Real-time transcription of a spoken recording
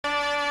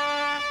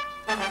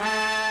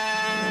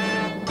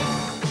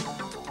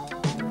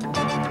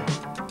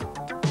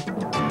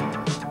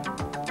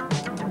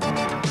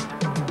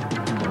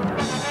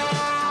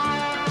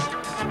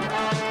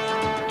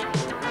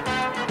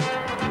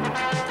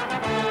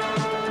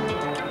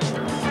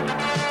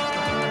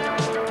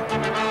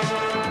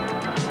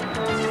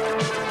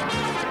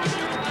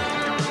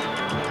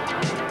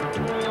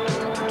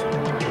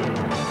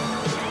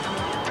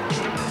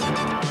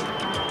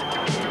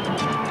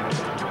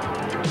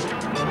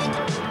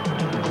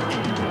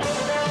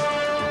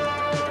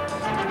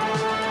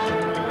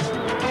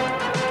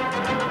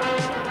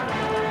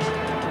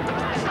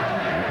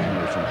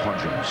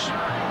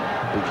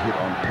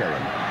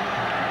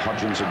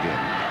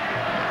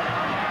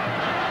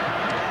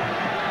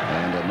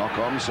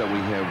knock-on, so we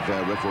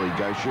have referee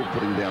Gosha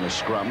putting down a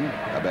scrum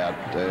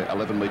about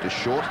 11 metres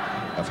short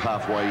of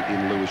halfway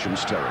in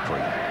Lewisham's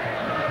territory.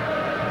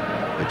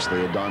 It's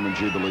their Diamond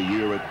Jubilee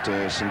year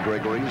at St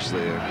Gregory's.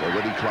 They've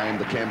already claimed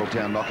the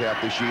Campbelltown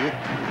knockout this year.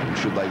 And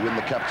should they win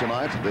the Cup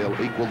tonight, they'll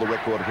equal the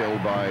record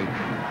held by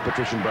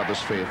Patrician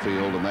Brothers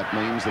Fairfield, and that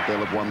means that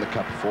they'll have won the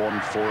Cup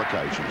on 4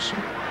 occasions.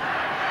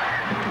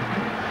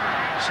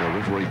 So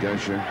referee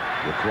Gosha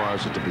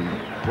requires it to be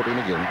put in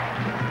again.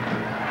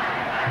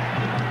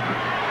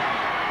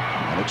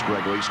 And it's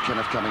Gregory's.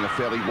 Kenneth coming a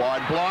fairly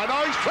wide blind.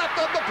 Oh, he's trapped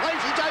on the place.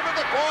 He's over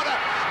the corner.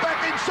 Back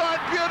inside.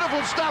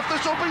 Beautiful stuff.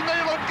 This will be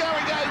Neelan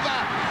going over.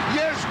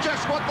 Yes,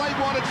 just what they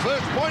wanted.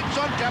 First points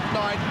on Cup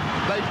night.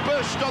 They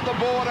burst on the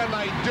board and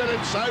they did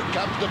it so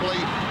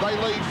comfortably. They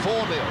lead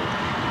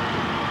 4-0.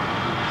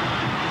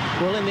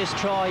 Well, in this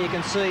try, you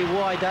can see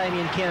why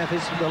Damien Kenneth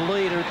is the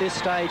leader at this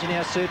stage and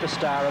our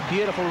superstar. A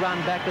beautiful run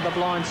back to the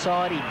blind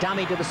side. He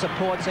dummied to the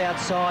supports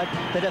outside.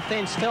 The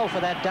defence fell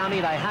for that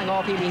dummy. They hung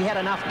off him. He had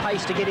enough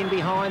pace to get in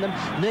behind them.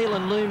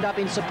 Neelan loomed up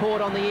in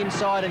support on the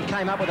inside and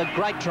came up with a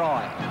great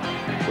try.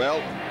 Well,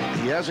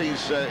 he has he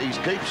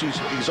keeps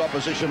his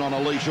opposition on a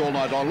leash all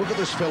night long. Look at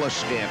this fella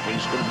Scamp.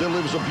 He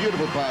delivers a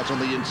beautiful pass on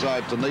the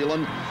inside to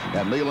Neelan,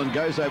 and Neelan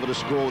goes over to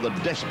score with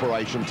a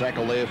desperation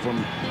tackle there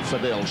from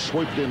Fidel.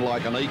 Swooped in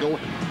like an eagle,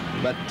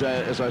 but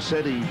as I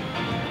said, you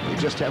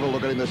just have a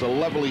look at him. There's a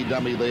lovely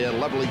dummy there,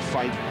 lovely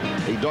feint.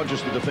 He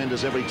dodges the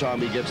defenders every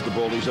time he gets the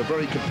ball. He's a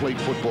very complete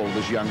footballer,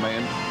 this young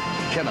man.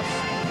 Kenneth,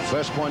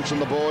 first points on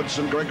the board,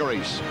 St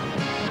Gregory's.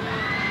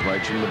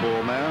 Approaching the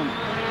ball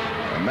now.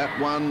 And that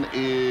one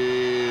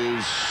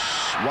is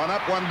 1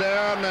 up, 1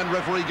 down, and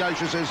referee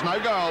Gosha says no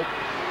goal.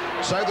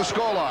 So the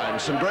scoreline,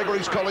 St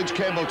Gregory's College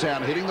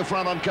Campbelltown hitting the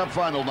front on Cup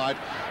final night,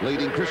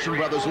 leading Christian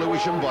Brothers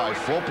Lewisham by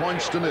 4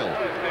 points to 0.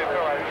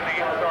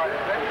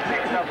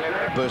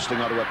 Bursting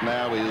onto it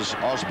now is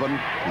Osborne.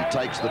 He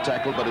takes the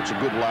tackle, but it's a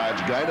good large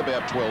gate,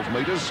 about 12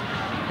 metres,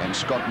 and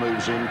Scott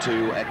moves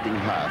into acting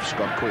half.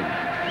 Scott Quinn.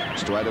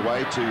 Straight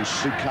away to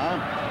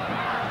Sukar.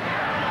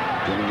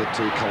 Getting it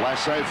to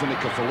Colasso.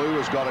 Finicafalou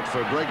has got it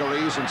for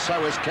Gregory's, and so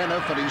has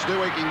Kenneth, and he's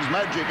doing his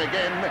magic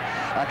again.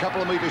 A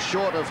couple of metres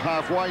short of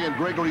halfway, and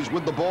Gregory's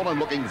with the ball and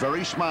looking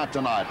very smart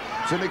tonight.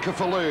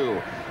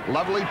 Finicafalou,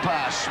 lovely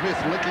pass. Smith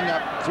linking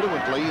up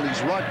fluently, and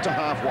he's right to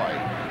halfway.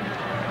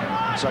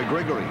 So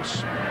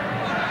Gregory's.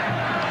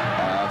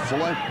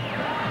 Fuller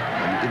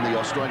in the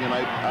Australian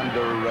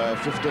under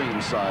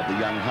 15 side, the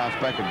young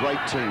halfback, a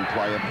great team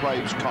player,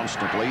 prays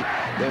constantly.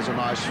 There's a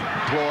nice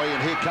ploy,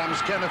 and here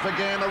comes Kenneth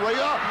again.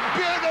 Aria,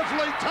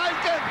 beautifully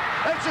taken.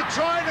 It's a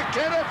try to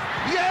Kenneth.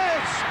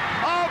 Yes!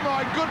 Oh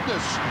my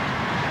goodness!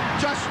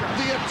 Just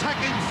the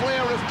attacking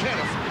flair of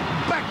Kenneth.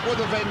 Back with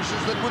a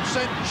vengeance that would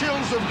send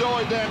chills of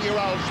joy down your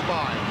old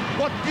spine.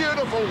 What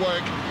beautiful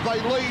work.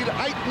 They lead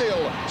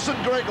 8-0. St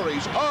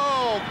Gregory's.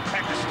 Oh,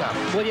 crack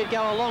stuff. Well, you'd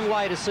go a long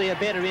way to see a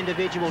better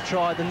individual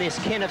try than this.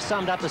 Kenneth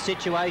summed up the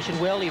situation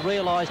well. He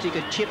realised he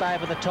could chip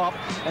over the top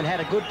and had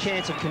a good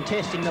chance of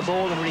contesting the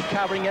ball and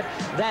recovering it.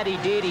 That he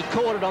did. He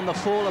caught it on the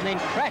fall and then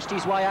crashed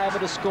his way over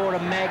to score a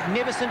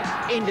magnificent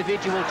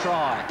individual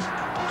try.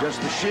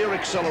 Just the sheer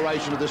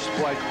acceleration of this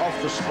bloke off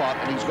the spot,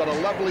 and he's got a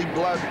lovely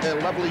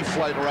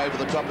floater over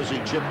the top as he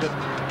chipped it.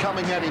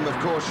 Coming at him, of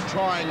course,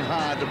 trying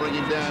hard to bring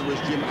him down was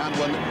Jim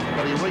Unwin,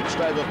 but he reached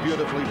over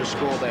beautifully to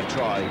score that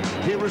try.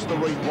 Here is the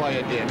replay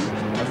again.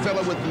 A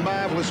fella with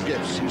marvellous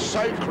gifts. He's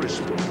so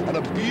crisp, and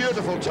a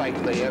beautiful take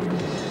there.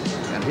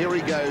 And here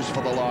he goes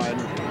for the line.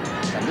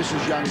 And this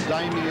is young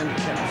Damien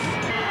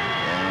Kenneth.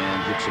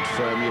 Hits it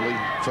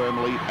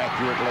firmly,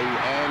 accurately,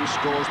 and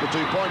scores the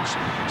 2 points.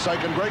 So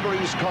St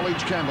Gregory's College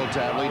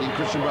Campbelltown leading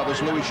Christian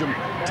Brothers Lewisham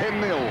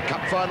 10-0.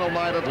 Cup final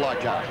night at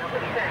Leichhardt.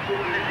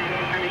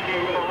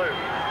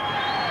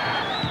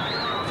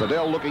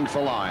 Fidel looking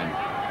for line.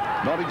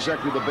 Not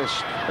exactly the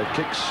best of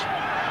kicks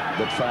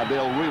that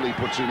Fardell really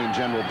puts in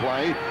general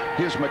play.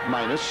 Here's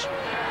McManus.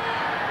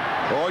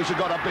 Oh, he's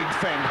got a big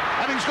fend,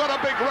 and he's got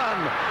a big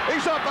run.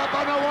 He's up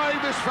and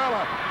away, this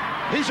fella.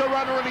 He's a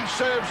runner and he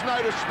serves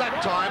notice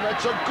that time.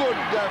 It's a good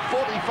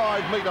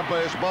 45-metre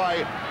burst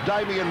by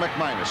Damien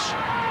McManus.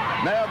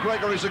 Now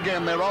Gregory's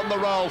again. They're on the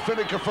roll.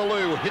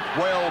 Finicafalou hit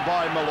well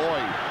by Malloy.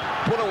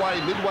 Put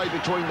away midway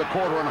between the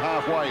quarter and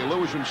halfway.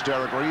 Lewisham's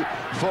territory.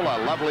 Fuller,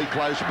 lovely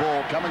close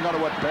ball. Coming onto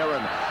it,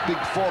 Perrin. Big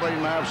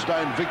 14.5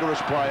 stone,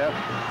 vigorous player.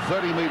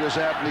 30 metres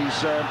out, and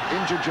he's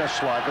injured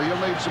just slightly. He'll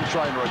need some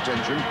trainer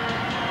attention.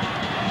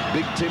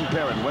 Big Tim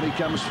Perrin, when he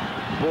comes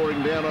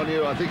boring down on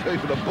you, I think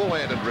even a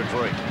bull-headed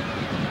retreat.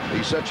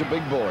 He's such a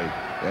big boy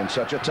and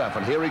such a tough.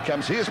 And here he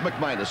comes. Here's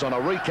McManus on a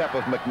recap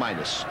of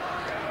McManus.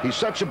 He's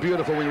such a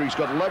beautiful winger. He's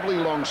got lovely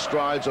long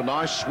strides, a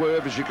nice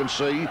swerve, as you can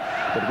see,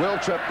 but well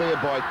trapped there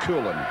by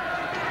Coolin.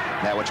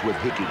 Now it's with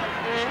Hickey.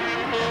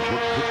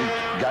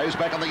 Hickey goes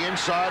back on the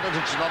inside, and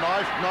it's a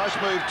nice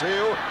move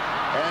too,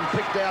 and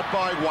picked out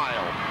by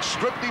Whale.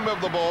 Stripped him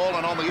of the ball,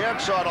 and on the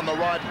outside on the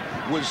right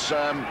was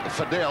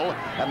Fidel,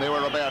 and there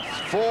were about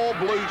 4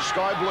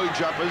 sky blue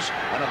jumpers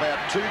and about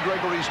 2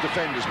 Gregory's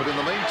defenders. But in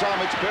the meantime,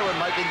 it's Perrin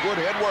making good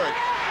head work.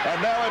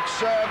 And now it's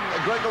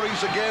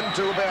Gregory's again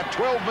to about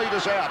 12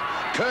 metres out.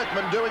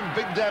 Kirkman doing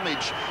big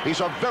damage. He's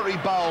a very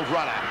bold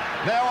runner.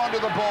 Now onto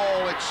the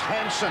ball, it's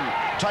Hansen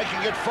taking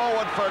it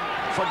forward for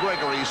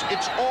Gregory's.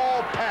 It's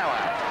all power,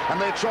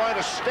 and they're trying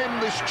to stem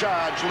this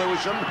charge,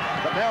 Lewisham.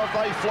 But now if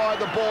they fly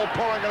the ball,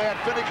 pouring it out,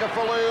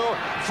 Finicka-Fallu,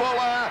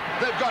 Fuller,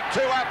 they've got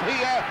two up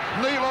here.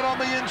 Nealon on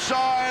the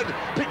inside,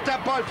 picked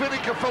up by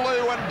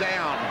Finicka-Fallu and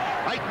down.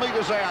 8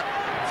 metres out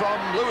from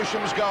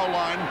Lewisham's goal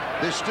line.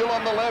 They're still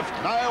on the left.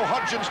 No,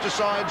 Hodgins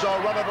decides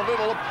I'll run it a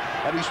little,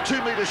 and he's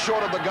 2 metres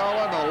short of the goal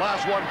line. The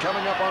last one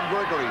coming up on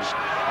Gregory's.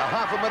 A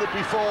half a minute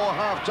before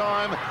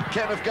half-time,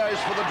 Kenneth goes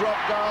for the drop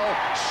goal.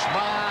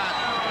 Smart.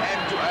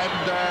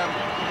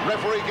 And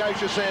referee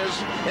Gosha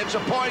says it's a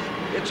point.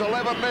 It's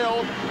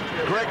 11-0.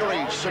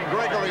 St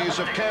Gregory's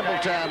of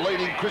Campbelltown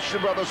leading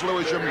Christian Brothers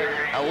Lewisham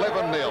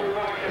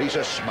 11-0. He's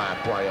a smart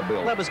player,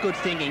 Bill. That was good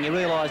thinking. You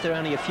realised there were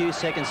only a few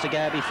seconds to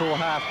go before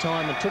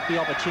half-time and took the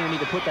opportunity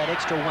to put that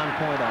extra 1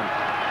 point on.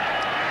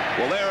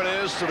 Well, there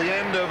it is, to the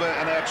end of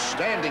an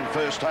outstanding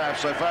first half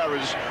so far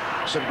as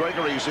St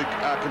Gregory's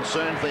are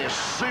concerned. They're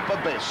super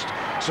best.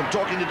 Some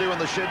talking to do in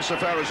the shed so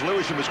far as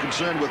Lewisham is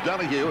concerned with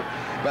Donahue,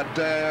 but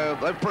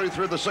they've proved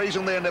through the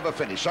season they're never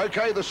finished.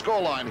 OK, the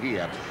scoreline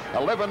here.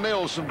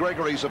 11-0 St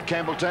Gregory's of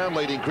Campbelltown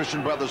leading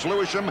Christian Brothers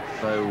Lewisham.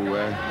 So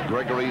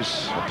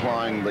Gregory's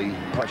applying the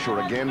pressure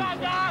again.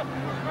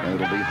 And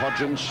it'll be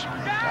Hodgins,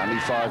 only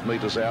 5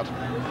 metres out.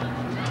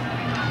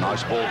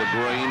 Nice ball to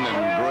Green,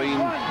 and Green...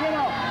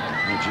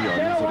 Oh, gee,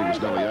 I thought he was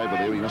nearly over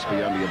there. He must be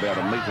only about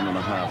 1.5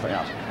 metres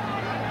out.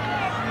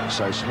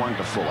 So swung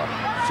to Fuller.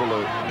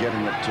 Fuller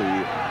getting it to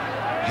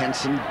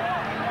Hansen.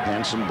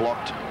 Hansen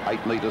blocked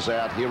 8 metres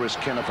out. Here is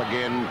Kenneth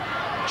again.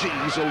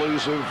 Geez,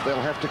 elusive.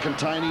 They'll have to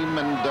contain him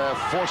and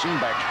force him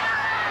back.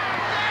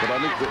 But I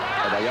think that...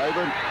 Are they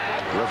over?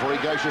 Referee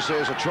Gosha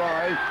says a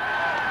try.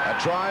 A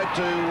try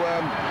to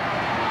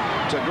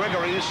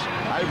Gregory's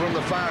over in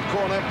the far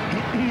corner.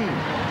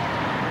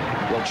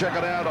 We'll check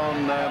it out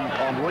on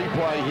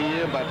replay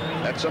here, but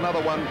that's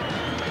another one.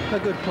 A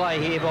good play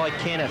here by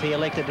Kenneth. He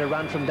elected to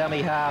run from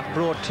dummy half,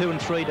 brought 2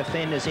 and 3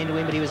 defenders into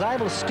him, but he was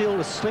able still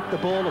to slip the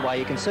ball away.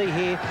 You can see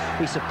here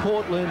the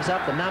support looms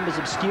up, the numbers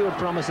obscured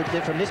from us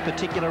from this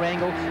particular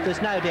angle.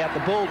 There's no doubt the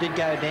ball did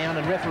go down,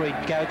 and referee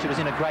Gocha was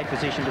in a great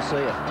position to see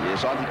it.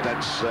 Yes, I think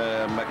that's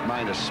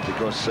McManus,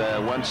 because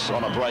once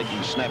on a break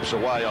he snaps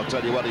away, I'll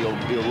tell you what,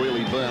 he'll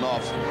really burn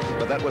off.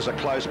 But that was a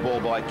close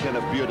ball by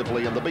Kenneth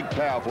beautifully, and the big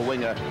powerful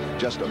winger,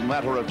 just a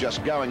matter of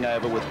just going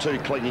over with 2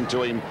 clinging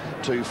to him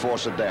to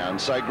force it down.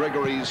 So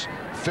Gregory's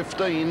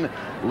 15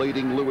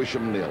 leading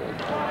Lewisham 0.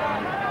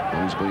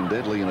 He's been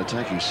deadly in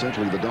attack. He's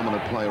certainly the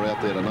dominant player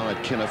out there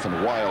tonight. Kenneth,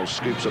 and Wales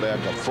scoops it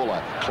out to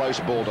Fuller. Close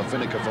ball to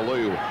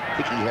Finicka-Fallu.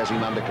 Hickey has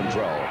him under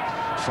control.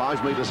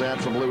 5 metres out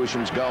from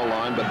Lewisham's goal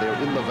line, but they're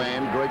in the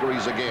van.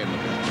 Gregory's again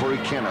through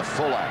Kenneth.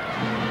 Fuller.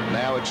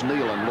 Now it's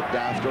Nealon, looked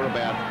after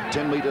about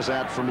 10 metres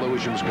out from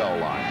Lewisham's goal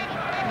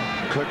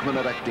line. Kirkman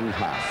at acting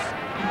half.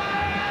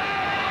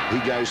 He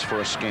goes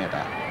for a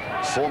scanter.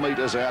 4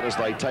 metres out as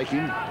they take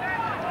him.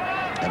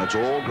 And it's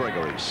all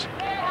Gregory's.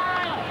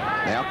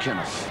 Now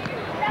Kenneth.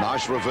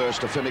 Nice reverse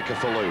to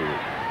Finicka-Fallu.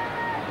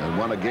 And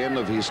one again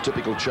of his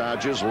typical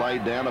charges,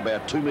 laid down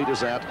about 2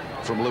 metres out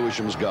from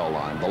Lewisham's goal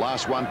line. The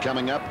last one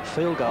coming up.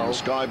 Field goal. The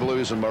Sky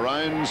Blues and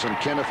Maroons, and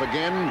Kenneth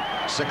again.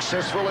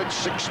 Successful.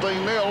 It's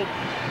 16-0.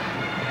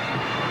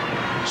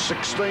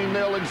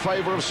 16-0 in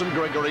favour of St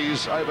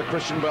Gregory's over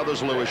Christian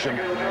Brothers Lewisham.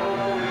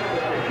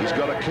 He's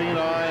got a keen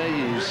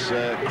eye. He's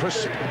a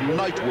crisp,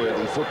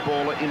 noteworthy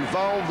footballer,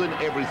 involved in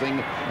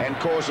everything and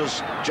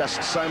causes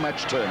just so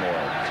much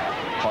turmoil.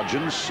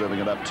 Hodgins serving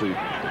it up to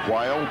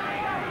Whale,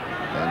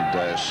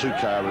 and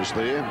Sukar is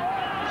there,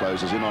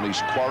 closes in on his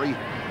quarry.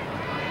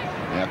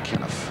 Now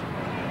Kenneth.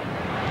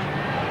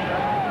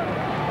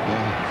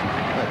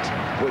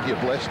 When you're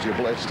blessed,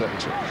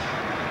 don't you?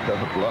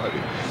 Oh,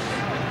 bloody.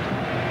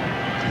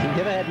 He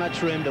never had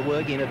much room to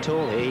work in at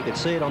all here. You could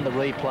see it on the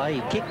replay.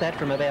 He kicked that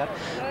from about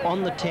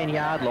on the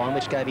 10-yard line,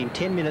 which gave him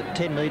 10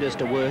 metres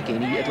to work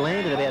in. It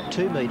landed about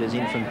 2 metres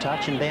in from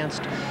touch and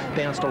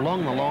bounced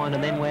along the line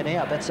and then went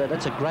out. That's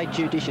a great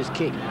judicious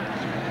kick.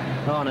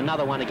 Oh, and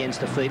another one against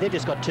the feet. They've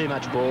just got too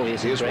much ball here.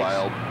 Here's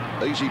Whale.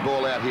 Easy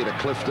ball out here to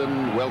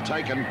Clifton. Well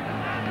taken.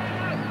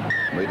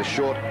 Metre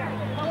short.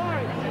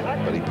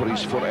 But he put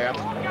his foot out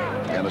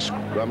and a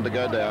scrum to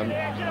go down.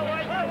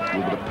 A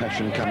little bit of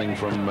passion coming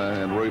from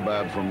and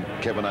rhubarb from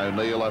Kevin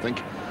O'Neill, I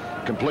think.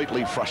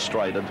 Completely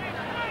frustrated.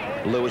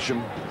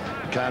 Lewisham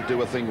can't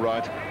do a thing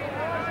right.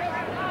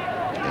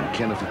 And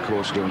Kenneth, of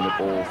course, doing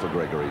it all for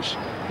Gregory's.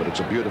 But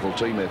it's a beautiful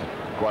team effort.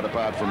 Quite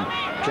apart from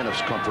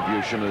Kenneth's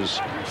contribution, as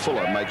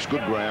Fuller makes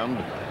good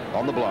ground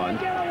on the blind.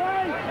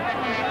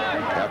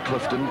 Now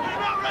Clifton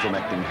from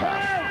acting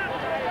half.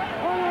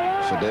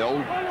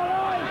 Fidel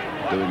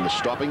doing the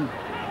stopping.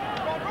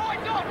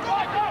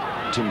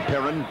 Tim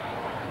Perrin.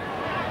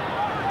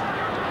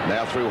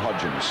 Now through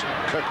Hodgins.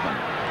 Kirkman.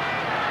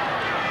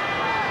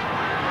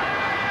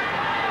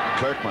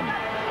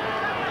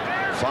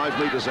 5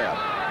 metres out.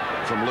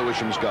 from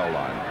Lewisham's goal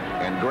line.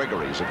 And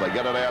Gregory's, if they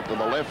get it out to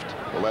the left,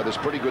 although there's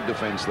pretty good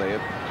defence there.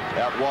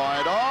 Out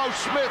wide. Oh,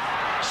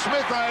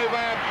 Smith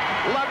over.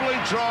 Lovely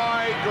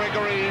try,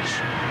 Gregory's.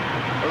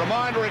 A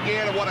reminder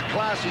again of what a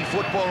classy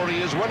footballer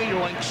he is when he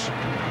links.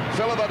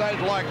 Fella they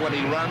don't like when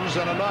he runs,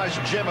 and a nice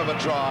gem of a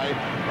try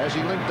as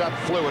he linked up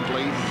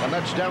fluently, and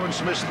that's Darren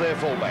Smith, their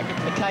fullback.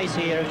 The case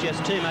here of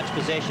just too much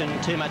possession,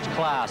 too much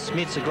class.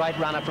 Smith's a great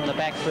runner from the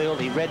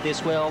backfield. He read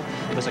this well.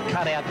 It was a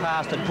cut-out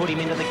pass that put him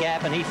into the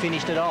gap, and he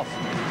finished it off.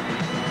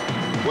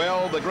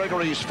 Well, the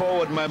Gregory's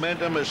forward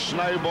momentum has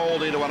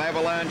snowballed into an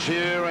avalanche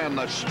here, and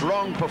the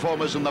strong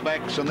performers in the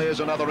backs, and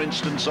there's another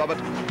instance of it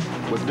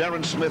with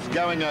Darren Smith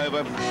going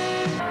over.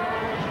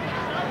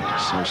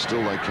 So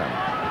still they come.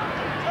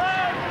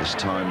 This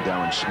time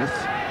Darren Smith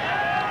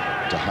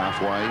to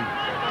halfway.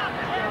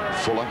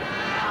 Fuller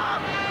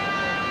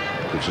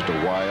gives it to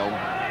Whale.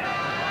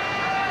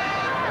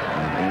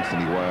 And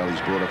Anthony Whale,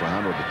 he's brought up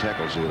 100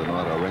 tackles here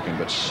tonight, I reckon,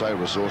 but so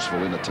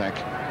resourceful in attack.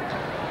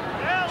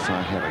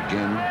 Farhat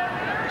again,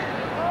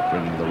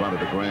 bringing the runner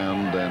to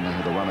ground, and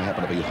the runner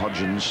happened to be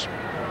Hodgins.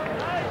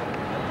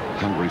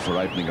 Hungry for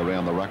opening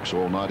around the rucks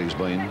all night he's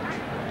been.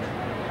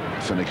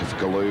 Finnick of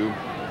Galoo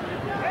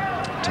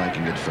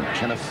taking it from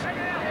Kenneth,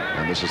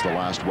 and this is the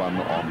last one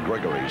on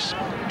Gregory's.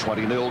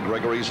 20-0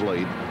 Gregory's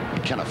lead.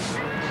 Kenneth,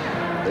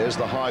 there's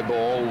the high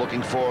ball,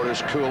 looking for it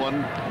is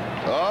Coolin.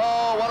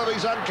 Oh, one of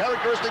his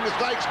uncharacteristic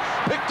mistakes,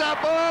 picked up,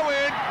 oh,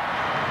 in.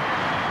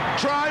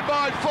 Tried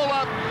by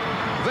Fuller,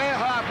 their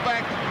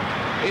halfback.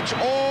 It's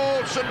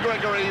all St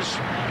Gregory's.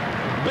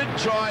 Big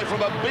try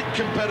from a big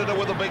competitor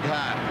with a big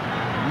heart.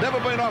 Never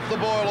been off the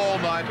boil all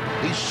night.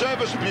 He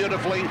serviced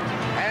beautifully,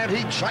 and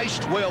he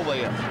chased well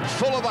there.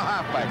 Fuller, the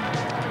halfback.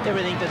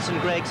 Everything that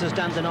St Greg's has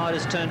done tonight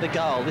has turned to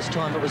goal. This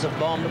time it was a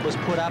bomb that was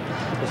put up.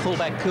 The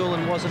fullback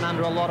Coolin wasn't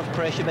under a lot of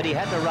pressure, but he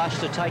had to rush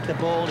to take the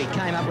ball. He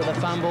came up with a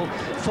fumble.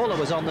 Fuller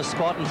was on the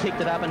spot and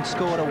picked it up and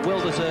scored a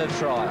well-deserved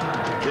try.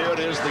 Here it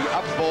is, the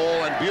up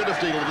ball, and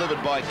beautifully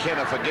delivered by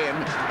Kenneth again.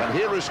 And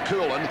here is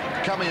Coolin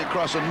coming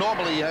across, and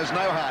normally he has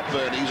no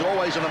heartburn. He's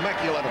always an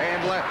immaculate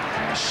handler.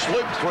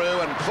 Slooped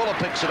through, and Fuller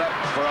picks it up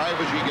for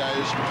over she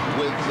goes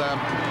with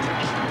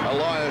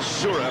Elias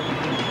Sura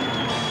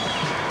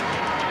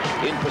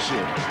in pursuit.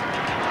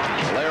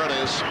 Well, there it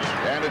is,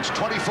 and it's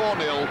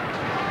 24-0.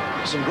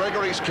 St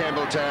Gregory's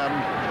Campbelltown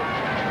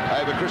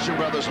over Christian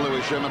Brothers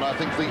Lewisham, and I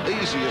think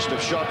the easiest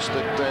of shots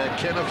that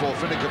Kenneth or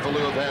Finnick have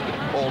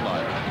had all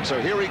night. So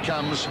here he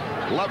comes,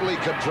 lovely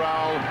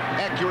control,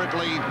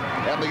 accurately,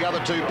 and the other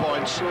 2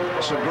 points.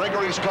 St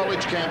Gregory's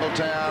College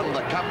Campbelltown,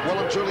 the cup well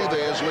and truly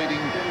theirs,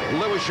 leading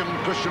Lewisham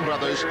Christian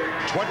Brothers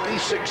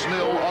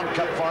 26-0 on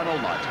cup final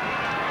night.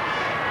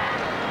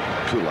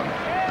 Coolin,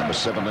 number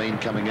 17,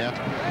 coming out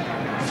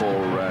for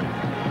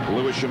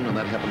Lewisham, and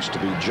that happens to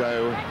be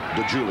Joe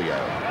DiGiulio.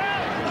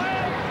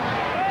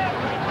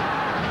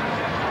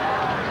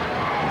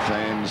 The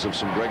fans of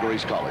St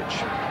Gregory's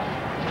College.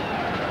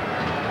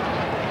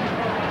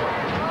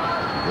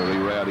 Very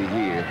rowdy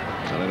here.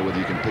 I don't know whether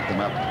you can pick them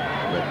up,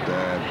 but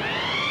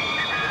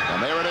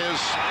and there it is.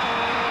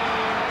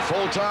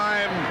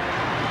 Full-time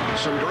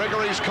St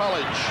Gregory's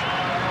College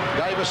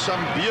gave us some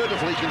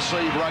beautifully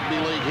conceived rugby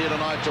league here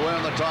tonight to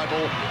earn the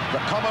title, the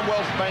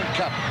Commonwealth Bank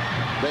Cup.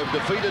 They've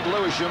defeated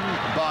Lewisham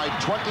by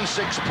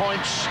 26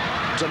 points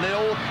to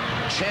 0,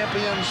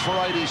 champions for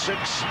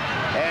 86,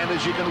 and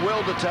as you can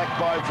well detect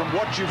from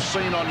what you've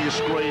seen on your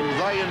screen,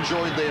 they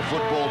enjoyed their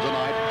football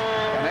tonight.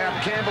 And out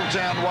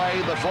Campbelltown way,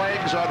 the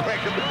flags, I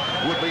reckon,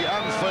 would be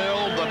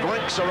unfurled, the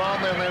drinks are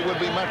on, and there would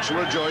be much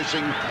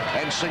rejoicing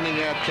and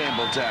singing out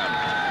Campbelltown.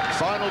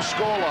 Final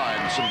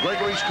scoreline, St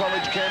Gregory's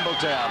College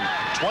Campbelltown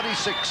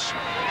 26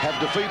 have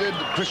defeated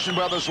Christian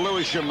Brothers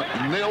Lewisham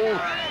 0,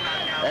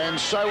 and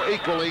so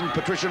equaling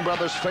Patrician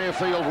Brothers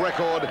Fairfield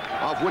record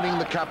of winning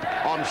the cup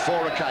on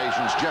 4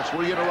 occasions. Just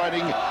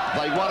reiterating,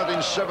 they won it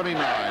in 79,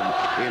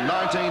 in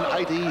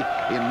 1980,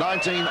 in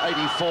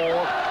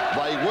 1984.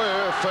 They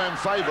were firm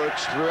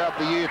favourites throughout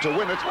the year to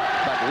win it,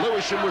 but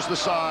Lewisham was the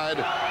side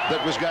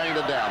that was going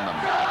to down them.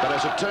 But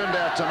as it turned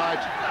out tonight,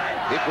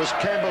 it was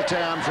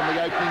Campbelltown from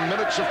the opening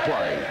minutes of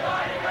play,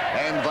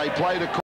 and they played a